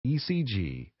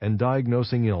ECG, and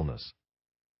diagnosing illness.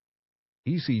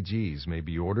 ECGs may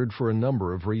be ordered for a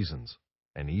number of reasons.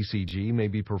 An ECG may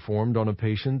be performed on a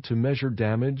patient to measure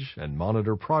damage and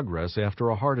monitor progress after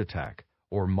a heart attack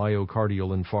or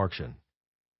myocardial infarction.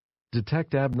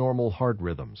 Detect abnormal heart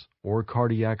rhythms or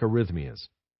cardiac arrhythmias.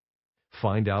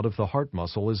 Find out if the heart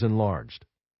muscle is enlarged.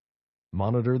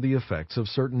 Monitor the effects of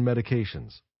certain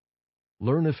medications.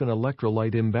 Learn if an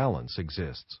electrolyte imbalance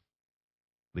exists.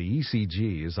 The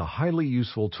ECG is a highly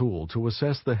useful tool to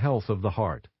assess the health of the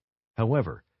heart.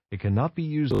 However, it cannot be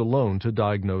used alone to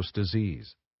diagnose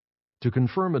disease. To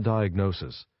confirm a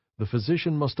diagnosis, the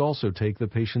physician must also take the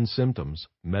patient's symptoms,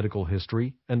 medical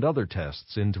history, and other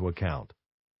tests into account.